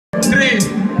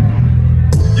3.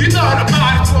 You thought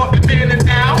about it for a minute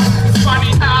now. It's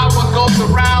funny how what goes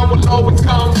around will always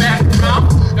come back around.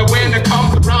 And when it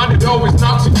comes around, it always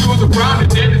knocks you to the ground.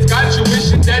 And then it's got you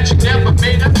wishing that you never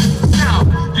made a sound.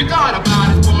 You thought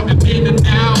about it for a minute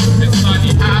now. It's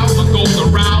funny how what goes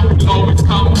around will always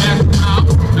come back around.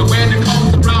 And when it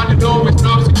comes around, it always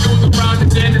knocks you to the ground.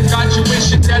 And then it's got you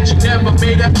wishing that you never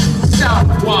made a sound.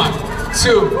 1,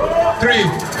 2, 3.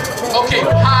 Okay,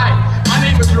 hi. My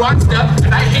name is Lwansta,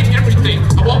 and I hate everything.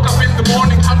 I woke up in the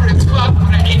morning hungry as fuck,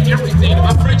 but I ate everything.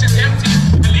 My fridge is empty,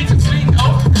 at least it's clean,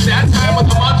 no? It's that time of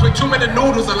the month where 2 minute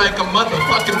noodles are like a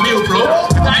motherfucking meal, bro.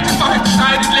 Cause I just fucking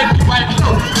decided to let me wipe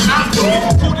clothes. Not doing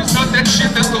food is not that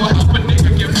shit that's gonna help a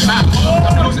nigga get fat.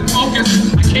 I'm losing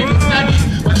focus, I can't study.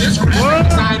 But this graphic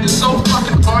design is so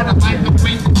fucking hard, I might have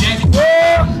wasted Danny.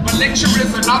 My lecturers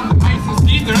are not the nicest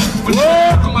either. When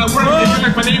I look at my work, they feel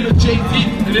like my name is JT,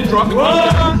 and then drop it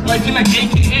on. I feel like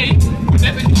AKA,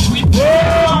 whenever you sweep me,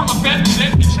 my bed,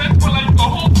 let me transfer like the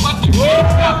whole fucking week.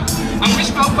 I wish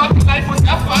my fucking life was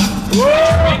that fun.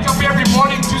 I wake up every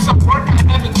morning to some work I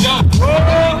haven't done.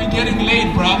 I'm even getting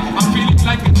laid, bruh. I'm feeling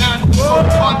like a nun. So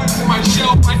far into my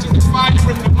shelf, I just expire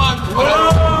in the month. But I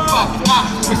don't give a fuck.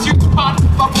 It's you to part of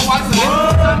the fucking one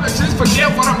side. I just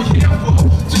forget what I'm here for.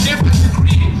 To get my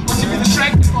degree, or to be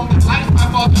distracted from the life my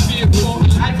father feared for.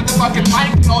 The life of the fucking mic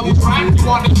and all these rhymes you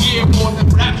wanna hear more than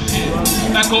rap shit.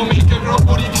 That gon' make a girl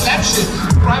booty clap shit.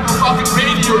 Drive a fucking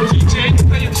radio DJ, you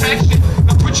play a track shit.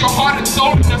 Now put your heart and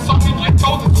soul into something like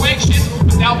told and swag shit.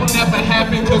 But that will never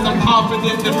happen cause I'm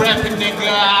confident in rapping,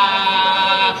 nigga.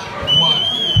 1,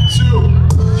 2.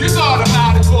 You thought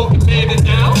about it for a minute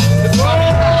now. It's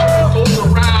funny how it goes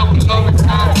around with love and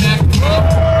time back up.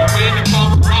 And when it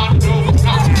comes around, it always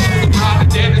knocks you to the ground.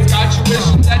 And then it's got you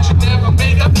wishing that you never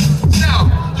made up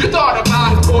sound. You thought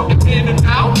about it for a minute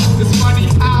now. It's funny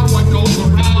how what goes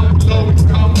around will always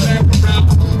come back around.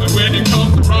 And when it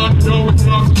comes around, it always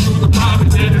knocks you to the ground.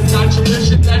 And then it's got you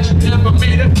wishing that you never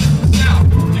made up sound.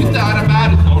 You thought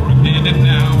about it for a minute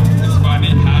now. It's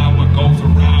funny how what goes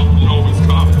around will always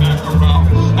come back around.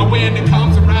 And when it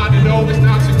comes around, it always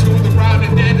knocks you to the ground.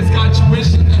 And then it's got you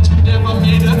wishing that you never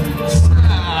made a sound.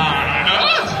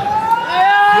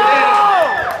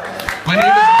 My name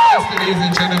is Morrison, ladies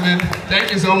and gentlemen.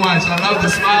 Thank you so much. I love the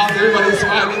smiles. Everybody's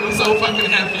smiling. I'm so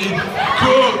fucking happy.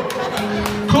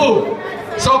 Cool.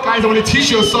 So guys, I want to teach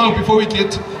you a song before we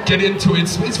get into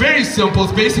it. It's very simple.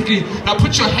 It's basically, now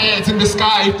put your hands in the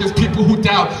sky if there's people who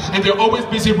doubt and they're always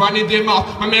busy running their mouth.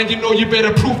 My man, you know you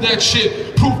better prove that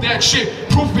shit. Prove that shit.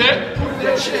 Prove it. Prove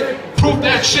that shit. Prove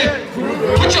that shit.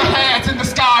 Put your hands in the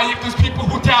sky if there's people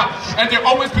who doubt and they're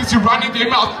always busy running their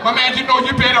mouth. My man, you know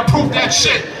you better prove that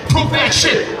shit. Prove that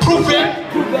shit. Prove it.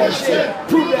 Prove that shit.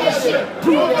 Prove that shit.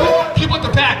 Prove it. People at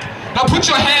the back. Now put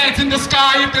your hands in the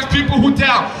sky if there's people who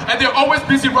doubt and they're always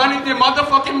busy running their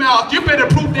motherfucking mouth. You better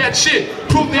prove that shit.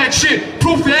 Prove that shit.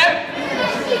 Prove that.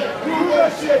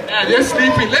 Yeah, they're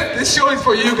sleeping. This show is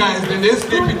for you guys, man. They're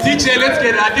sleeping. DJ, let's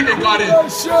get it. I think they got it.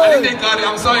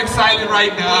 I'm so excited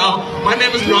right now. My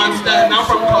name is Lwansta and I'm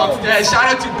from Coop. Shout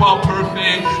out to Bob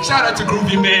Perfect. Shout out to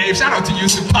Groovy Maeve. Shout out to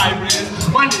Yusuf Pirates.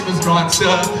 My name is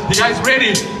Lwansta. You guys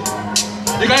ready?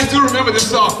 You guys do remember this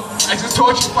song? I just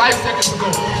told you 5 seconds ago.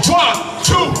 1,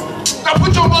 2. Now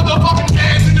put your motherfucking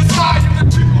hands in the sky if the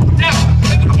people who doubt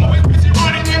and they're always busy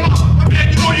running their mouth.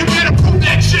 Man, you know you better prove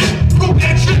that shit. Prove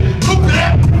that shit. Prove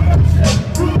that.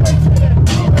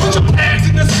 Put your hands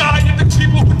in the sky if the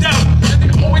people who doubt and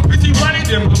they're always busy running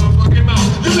their motherfucking mouth.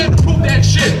 You better prove that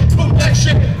shit. Prove that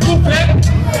shit. Prove that.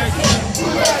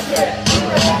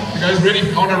 You guys ready?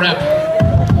 I wanna rap.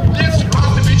 Yes, you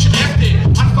are the bitch empty.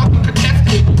 Unfucking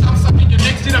contested. I'm sucking your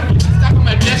neck, sit up, you stuck on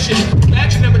my death shit.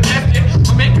 Glad you never tested.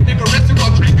 I'll make a nigga rest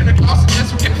while drinking a glass and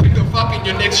yes, we can finger fucking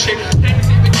your next shit. Came to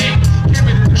save the game, came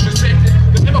in to disrespect it.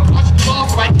 They never crossed the ball,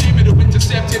 so I came in to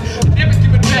intercept it. They never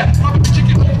give it back, probably the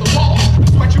chicken over the wall.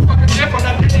 That's what you fucking deaf on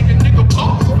that letting a nigga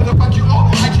blow. What the fuck you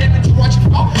all? I came in to watch it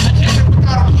fall. I came in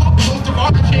without a call. Most of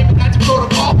all, I came in not to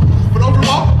protocol. But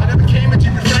overall, I never came in to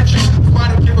prevent you. So I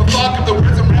don't give a fuck if the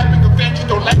words I'm rapping offend you.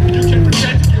 Don't like me, you can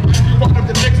pretend you. You might be one of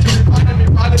the next to reply to me.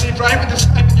 Finally driving this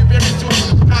life and you're very soon.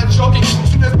 I'm not joking.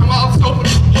 As soon as my mouth's open,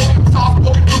 holding soft,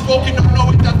 spoken, provoking, not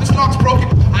knowing that this lock's broken.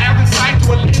 I haven't signed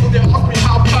to a label, they ask me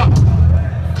how come.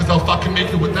 Cause I'll fucking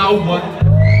make it without one.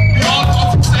 We all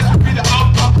thought success would be the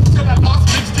outcome. Till I lost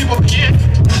mixtape of the year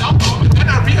to an outcome. And then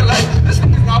I realized this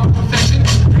thing is not a perfection.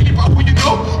 Really about who you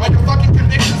know, or your fucking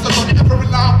connections. So don't ever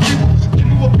rely on people.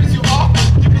 People will piss you off,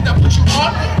 people that put you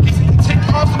on. Easy to take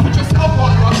off, so put yourself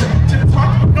on. Till it's hard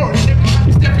to ignore it. Every time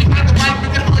you step behind the mic,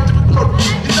 make it hard to record.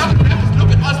 These other rappers look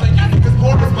at us like you niggas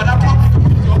borders, but I probably could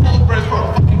use your whole breath for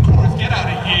a fucking chorus.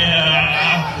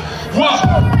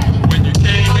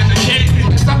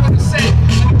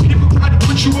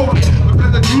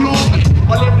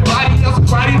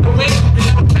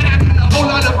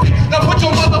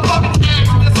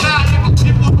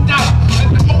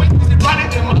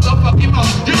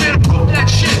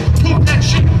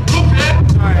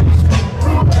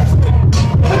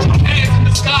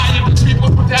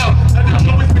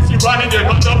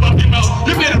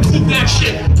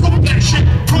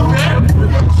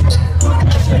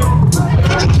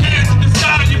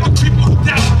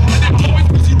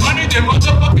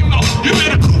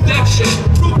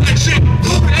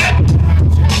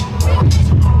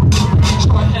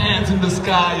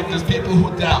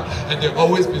 doubt. And they're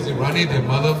always busy running their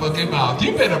motherfucking mouth.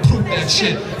 You better prove that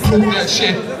shit. Prove that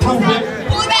shit. Prove it.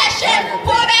 Pull that shit.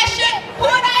 Pull that shit. Pull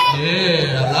that.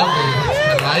 Yeah, I love it.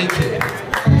 I like it.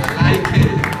 I like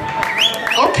it.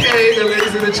 Okay, then,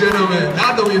 ladies and gentlemen,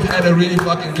 now that we've had a really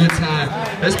fucking good time,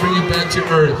 let's bring it back to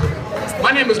earth.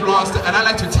 My name is Lwansta, and I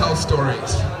like to tell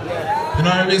stories. You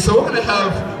know what I mean? So we're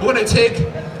gonna take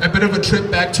a bit of a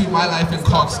trip back to my life in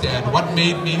Kokstad. What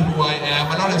made me who I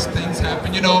am? A lot of things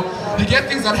happen, you know. You get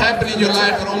things that happen in your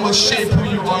life that almost shape who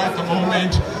you are at the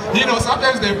moment. You know,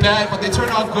 sometimes they're bad, but they turn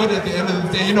out good at the end of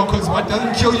the day, you know, because what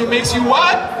doesn't kill you makes you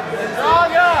what?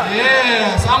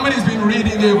 Yeah, somebody's been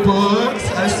reading their books.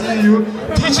 I see you.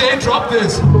 DJ, drop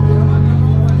this.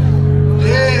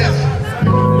 Yeah.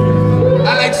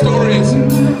 I like stories.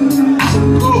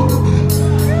 Cool.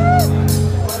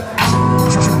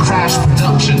 Crash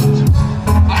Productions.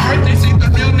 I heard they say the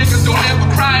real niggas don't ever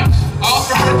cry. I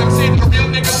also heard them say the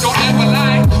real niggas don't ever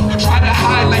lie. You try to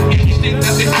hide like anything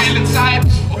that they feel inside.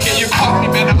 Okay, you caught me,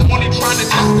 man. I'm only trying to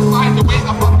justify the way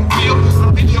I fucking feel.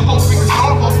 I'm really hoping it's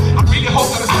normal. I really hope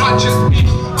that it's not just me.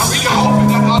 I'm really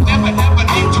hoping that I'll never ever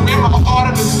need to wear my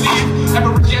heart on the sleeve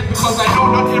ever again, because I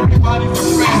know not everybody's a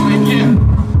friend. Like, yeah,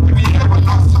 if you ever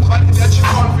lost somebody that you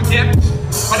can't forget,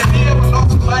 but if you ever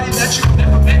lost somebody that you've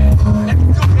never met, and it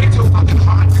still breaks your fucking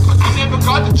heart because you never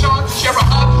got the chance to share a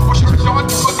hug or share a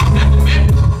chance because you never met.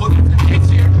 Well, that's the case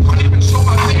here. I can't even show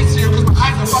my face here because my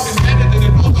eyes are fucking better than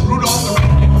it all the Rudolph the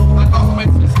Red-Head. I lost my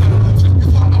sister just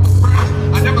before I was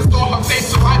born. I never saw her face,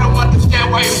 so I don't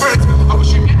understand why it hurts. I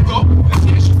wish you met though. This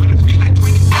year she would have been like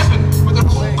 27 with her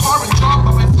own car and job,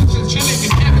 but my sister's chilling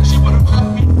in heaven. She would have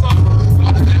loved me some.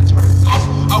 God, that's her so.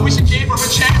 I wish I gave her a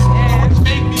chance. It would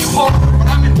make me whole, but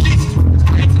I'm in pieces with this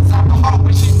grace inside my heart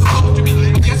when she's supposed to be.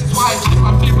 I guess it's why I keep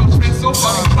my female friends so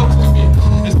fucking close to me.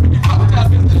 It's pretty fucked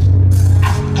up, isn't it?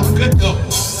 I'm good though.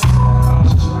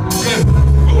 Good.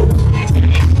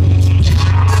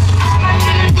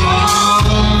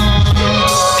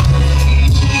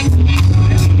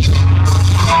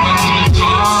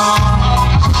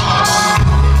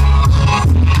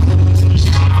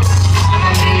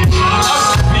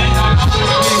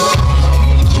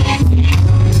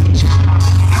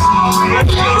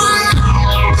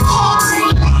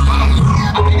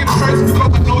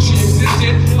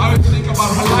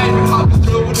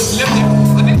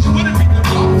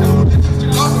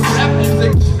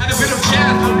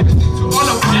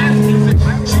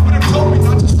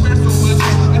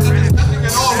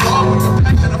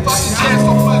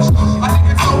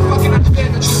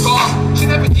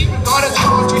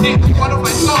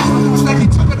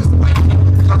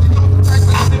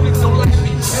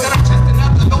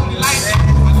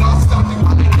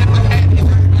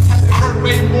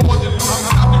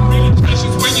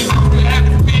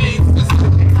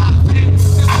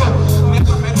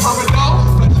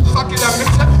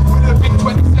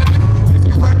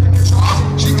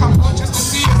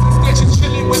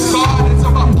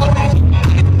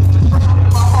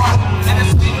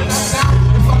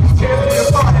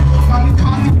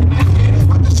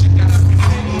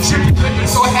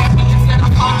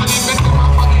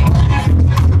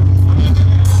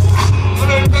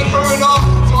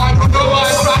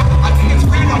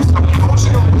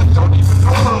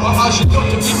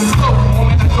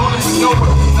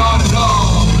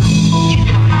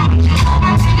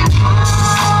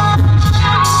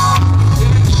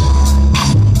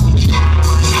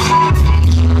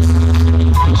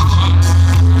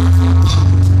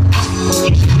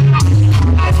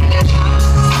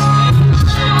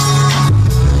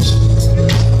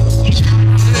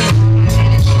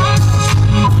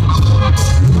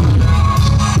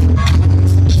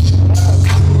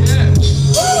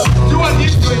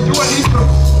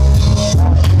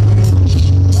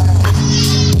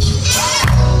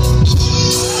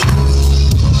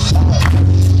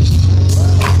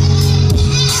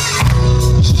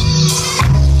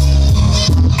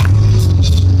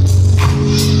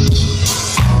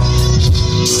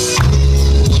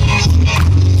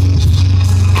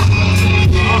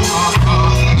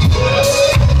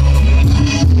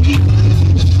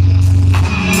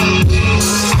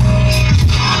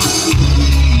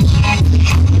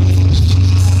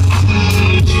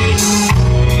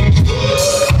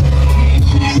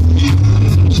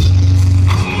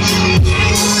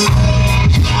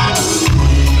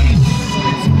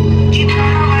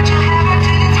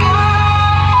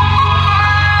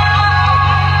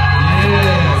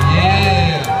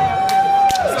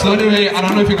 So anyway, I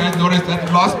don't know if you guys noticed that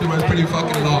the last bit was pretty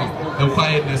fucking long, the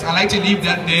quietness. I like to leave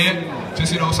that there,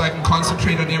 just, you know, so I can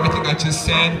concentrate on everything I just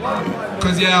said.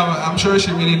 Because yeah, I'm sure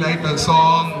she really liked that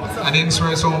song. I didn't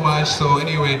swear so much. So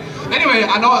anyway,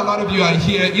 I know a lot of you are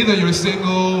here. Either you're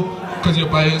single because you're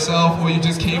by yourself, or you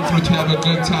just came through to have a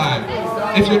good time.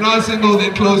 If you're not single,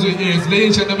 then close your ears.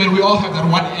 Ladies and gentlemen, we all have that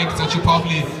one ex that you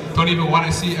probably don't even want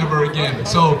to see ever again.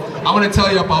 So I want to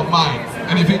tell you about mine.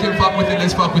 And if you can fuck with it,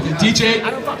 let's fuck with it. DJ,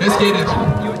 let's get it.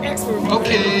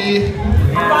 Okay.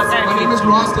 My name is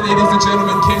Lwansta, ladies and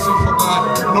gentlemen, in case you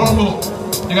forgot. Normal.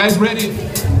 You guys ready?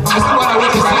 That's the one I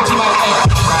want to say to my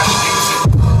ex.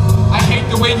 I hate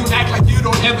the way you act like you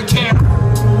don't ever care.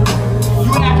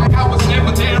 You act like I was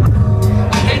never there.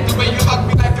 I hate the way you hug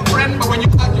me like a friend, but when you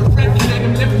hug your friend, you let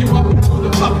him lift you up into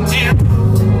the fucking air.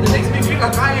 It makes me feel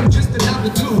like I am just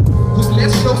another dude who's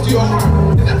less close to your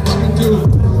heart than that fucking dude.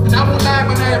 And I won't lie,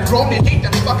 when I have grown and hate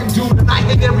that fucking dude, and I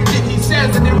hate everything he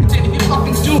says and everything he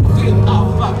fucking do.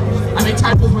 Oh fuck, I make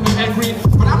typos when I'm angry,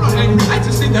 but I'm not angry. I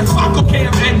just think that fuck okay,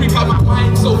 I'm angry, but my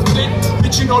mind so split.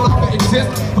 Bitch, you no longer exist.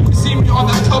 When you see me on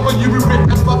that cover, you rewrite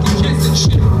that fucking kiss and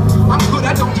shit. I'm good,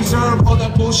 I don't deserve all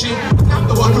that bullshit. I'm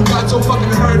the one who got so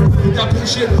fucking hurt with that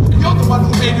bullshit. And you're the one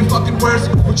who made it fucking worse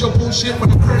with your bullshit.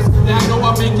 When I curse, yeah, I know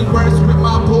I make it worse with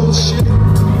my bullshit.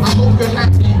 I hope you're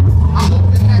happy. I hope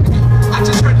you're happy. I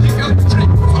just heard you feel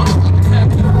betrayed, so I'm fucking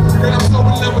happy. And I'm so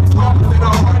in love with karma that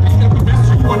I hardly ever miss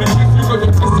you. Wanna kiss you cause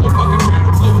you're just so fucking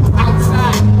beautiful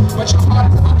outside. But your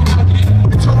heart is fucking ugly.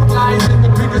 The total lies in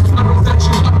the biggest tunnels that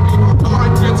you love me. The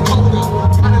heart gets colder,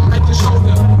 kinda like your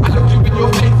shoulder. I look you in your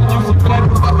face and you see blood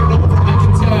fucking over, I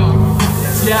can tell.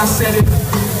 Yeah, I said it.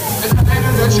 And the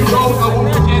letter that you wrote, I won't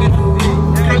forget it.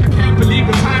 Girl, you can't believe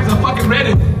the times I fucking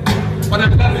read it. But I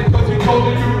love it cause you told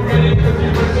me you were ready, cause you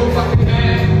were so fucking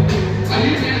mad. Are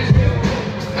you mad still?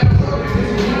 And I'm sorry, this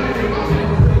is one of your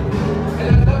moments. And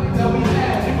I love you that we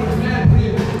had, it was mad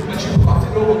real. But you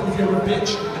fucked it over cause you're a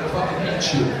bitch, and I fucking hate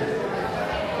you.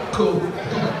 Cool.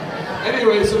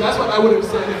 Anyway, so that's what I would have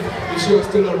said if she was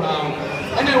still around.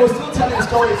 And then we're still telling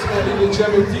stories about it in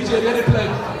German. DJ, let it play.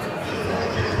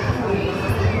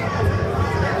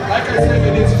 Like I said,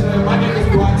 my name is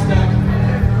Lwansta.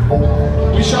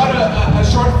 We shot a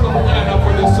short film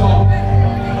for this song.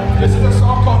 This is a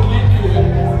song called Lead You.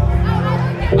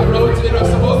 I wrote it was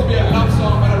supposed to be a love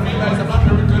song, but I realized I'm not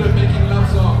very good at making love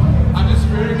songs. I'm just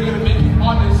very good at making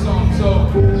honest songs. So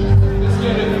let's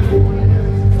get it.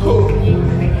 Cool.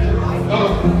 Oh,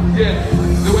 yeah.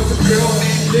 There was a girl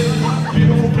named Lily,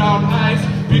 beautiful brown eyes,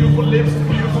 beautiful lips,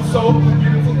 beautiful soul,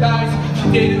 beautiful thighs.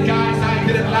 She dated guys I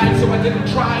didn't like, so I didn't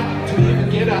try to even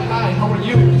get a hi. How are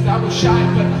you? Because I was shy,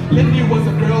 but Lindy was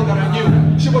a girl that I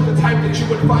knew. She was the type that you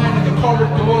would find in the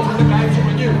corridors with the guys who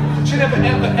were new. She never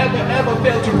ever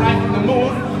failed to ride in the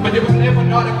mood, but there was never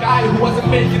not a guy who wasn't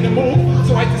making the move.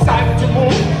 So I decided to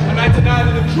move, and I denied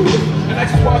the truth. And I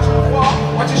just watched her fall,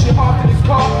 watching she hopped in his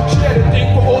car. She had a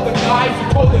thing for all the guys who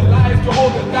told their lies to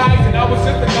hold the guys, and I was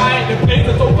just the guy in the place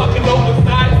that's so fucking low the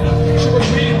size. She was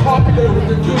really popular with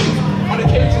the dudes. On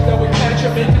occasions I would catch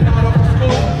her making out of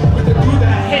school with the dude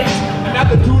that I hate,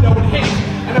 another dude I would hate.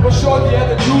 And I was sure the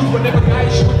other dudes were never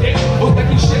guys she would date. Was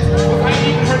lucky shit, was I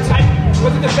even her type?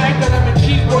 Was it the fact that I'm a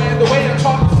cheese boy and the way I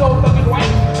talk is so fucking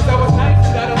white? Cause I was nice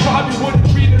and that I probably wouldn't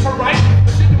treated her right,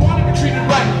 but she didn't want to be treated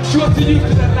right. She was too used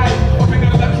to that life of being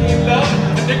unlucky in love,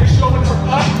 and niggas showing her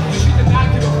up. So she did not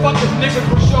give a fuck if niggas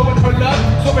were showing her love.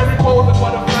 So very cold and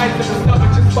butterflies in her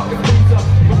stomach just fucking freeze up.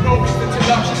 With no reason to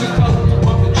love, she just tells them to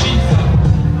pump the cheese up.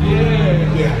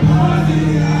 Yeah.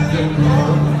 Honey, I am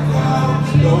going down.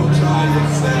 Don't try to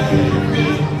save me.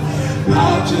 I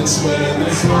just wear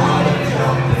this heart and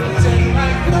come pretend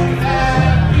like I'm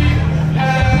happy,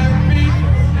 happy,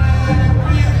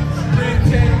 happy.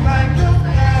 Pretend like I'm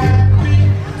happy,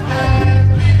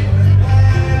 happy,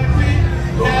 happy,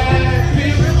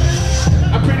 happy.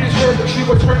 I'm pretty sure that she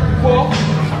was hurt before.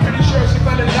 I'm pretty sure she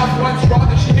fell in love once raw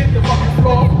that she hit the fucking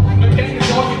floor. The pain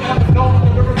is all you ever know.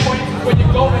 The river points is where you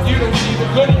go and you don't see the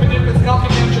good, even if it's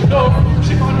knocking at your door.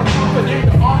 She found her comfort in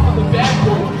the arms of the bad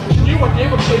boy. She knew I gave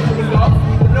her faith for the love,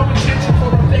 with no intention for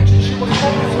reflection. She was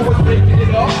hopeless who was breaking it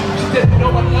up. She didn't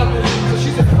know I love it, so she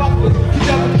said fuck this. He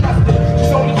doesn't trust it.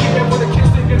 She's only here for the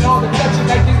kissing and all the touching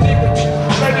like these niggas be.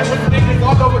 Flirting with niggas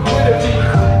all over Twitter feeds.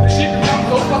 And she becomes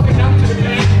so fucking numb to the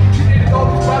pain. She dated all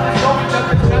these brothers knowing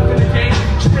nothing's nothing to gain.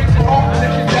 She breaks her heart and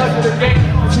then she tells it again.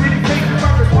 It's really crazy,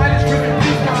 purpose, why this really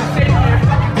please come and save me and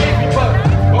fucking take me, but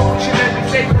oh, she let me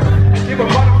save her and give her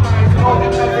butterflies and all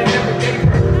that love they never gave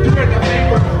her. Do her the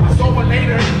favor, I saw her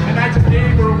later and I just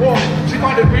gave her a walk. She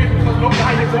found it weird because no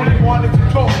guy has only wanted to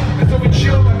talk. And so we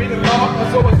chilled, I made a laugh, I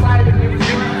saw her side and it was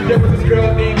you. There was this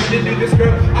girl named Lily, this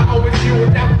girl I always knew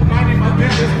without minding my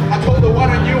business. I told her what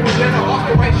I knew and then I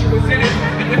asked her why she was in it.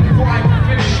 And then before I could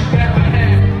finish, she grabbed my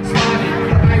hand,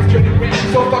 smiling, her eyes turning red,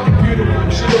 so fucking beautiful.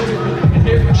 She looked at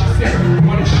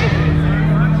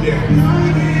I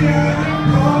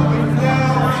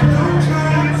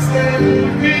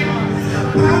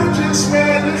just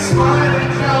rather smile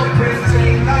and help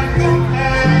pretend like I'm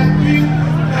happy,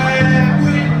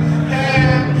 happy,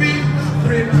 happy,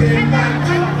 pretend like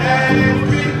I'm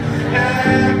happy,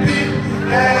 happy,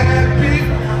 happy,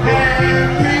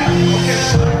 happy. Okay.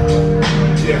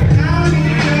 Yeah.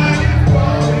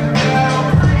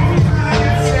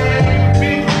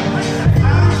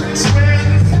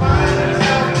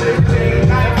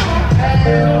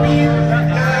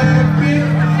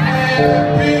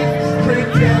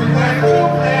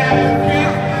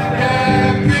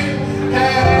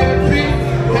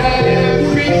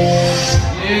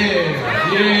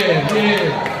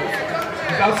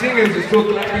 Our singers is so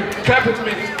clapping. Clap with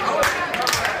me.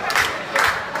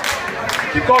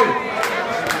 Keep going.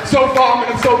 So far, man,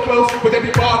 I'm so close. With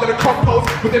every bar that I compose,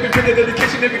 with every bit of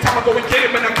dedication, every time I go and get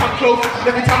him and I come close.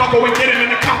 Every time I go and get him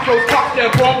and I come close. Talk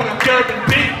that ball when I'm Durban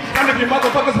big. None of you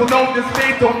motherfuckers will know this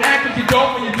thing. Don't act like you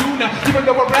don't when you do now. Even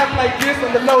though I rap like this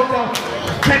on the low down.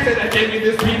 Can't say that gave me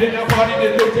this beat and I party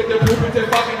that looked at the blueprint and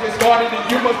fucking just started. And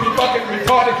you must be fucking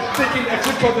retarded. Thinking that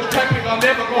just cause it's trapping, I'll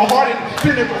never go hard. And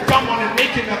feeling for someone and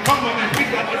making a come on and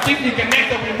think like I think you can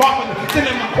answer me mark on the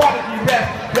sending my quality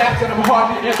raps that I'm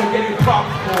hardly ever getting props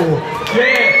for.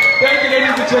 Yeah, thank you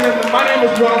ladies and gentlemen. My name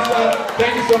is Lwansta.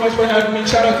 Thank you so much for having me.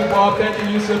 Shout out to Bob. Thank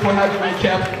you Yusuf for having me,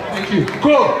 Cap. Thank you.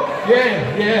 Cool. Yeah.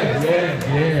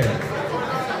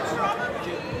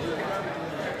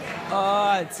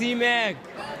 T-Mac.